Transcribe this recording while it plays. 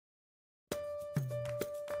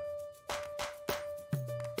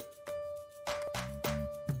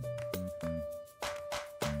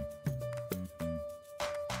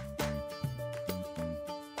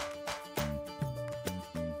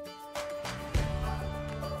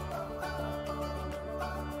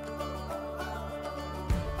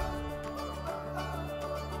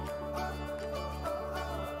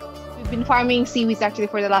been farming seaweeds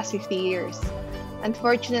actually for the last 50 years.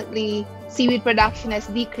 Unfortunately, seaweed production has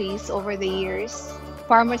decreased over the years.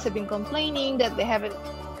 Farmers have been complaining that they haven't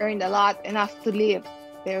earned a lot enough to live.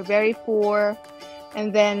 They're very poor.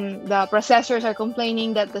 And then the processors are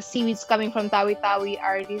complaining that the seaweeds coming from Tawi-Tawi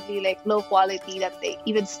are really like low quality, that they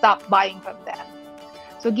even stop buying from them.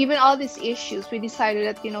 So given all these issues, we decided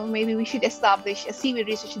that, maybe we should establish a seaweed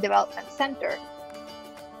research and development center.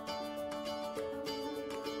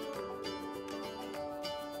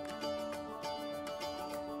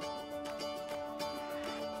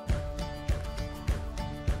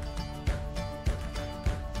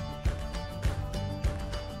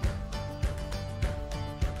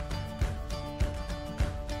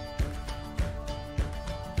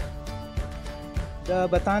 The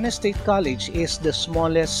Batanes State College is the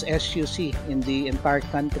smallest SUC in the entire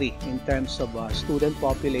country in terms of student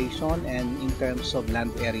population and in terms of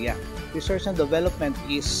land area. Research and development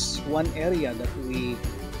is one area that we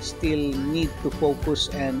still need to focus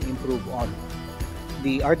and improve on.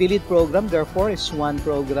 The RD Lead program, therefore, is one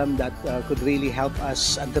program that could really help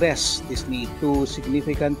us address this need to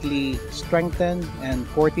significantly strengthen and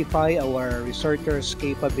fortify our researchers'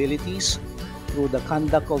 capabilities through the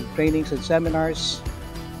conduct of trainings and seminars,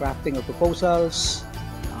 crafting of proposals,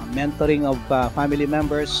 mentoring of family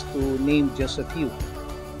members, to name just a few.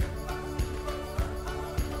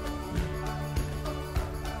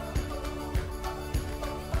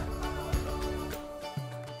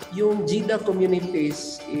 Yung GIDA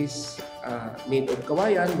communities is made of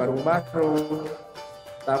kawayan, barong-barong.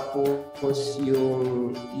 Tapos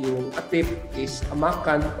yung atip is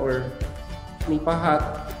amakan or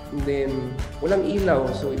nipahat. And then, walang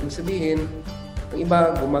ilaw. So, ibig sabihin, ang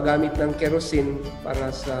iba gumagamit ng kerosene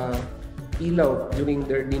para sa ilaw during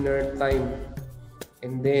their dinner time.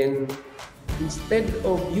 And then, instead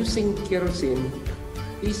of using kerosene,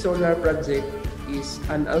 this solar project is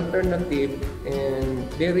an alternative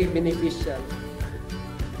and very beneficial.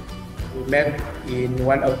 We met in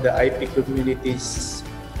one of the IP communities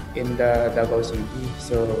in the Davao City.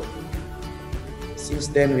 So, since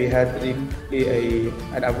then, we had really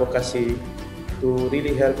an advocacy to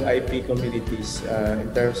really help IP communities in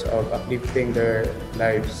terms of uplifting their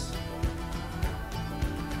lives.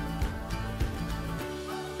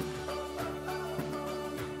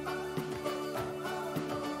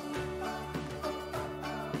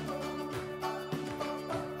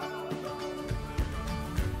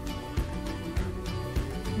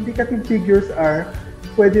 Indicative figures are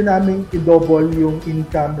pwede naming i-double yung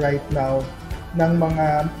income right now ng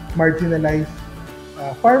mga marginalized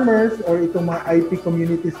farmers or itong mga IP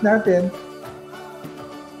communities natin.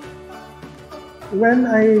 When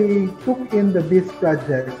I took in the BIS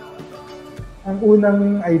project, ang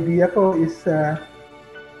unang idea ko is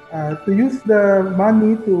to use the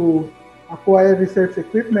money to acquire research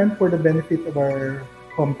equipment for the benefit of our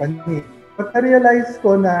company. But I realized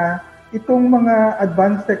ko na itong mga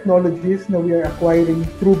advanced technologies na we are acquiring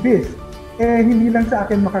through BIS, hindi lang sa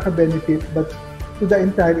akin makaka-benefit but to the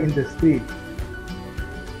entire industry.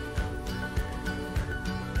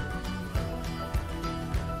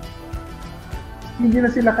 Hindi na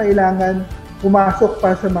sila kailangan pumasok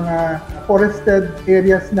pa sa mga forested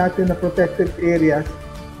areas natin na protected areas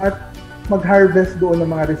at mag-harvest doon ng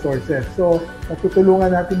mga resources. So,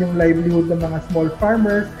 natutulungan natin yung livelihood ng mga small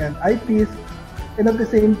farmers and IPs, and at the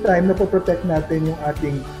same time, napoprotect natin yung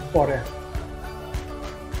ating forest.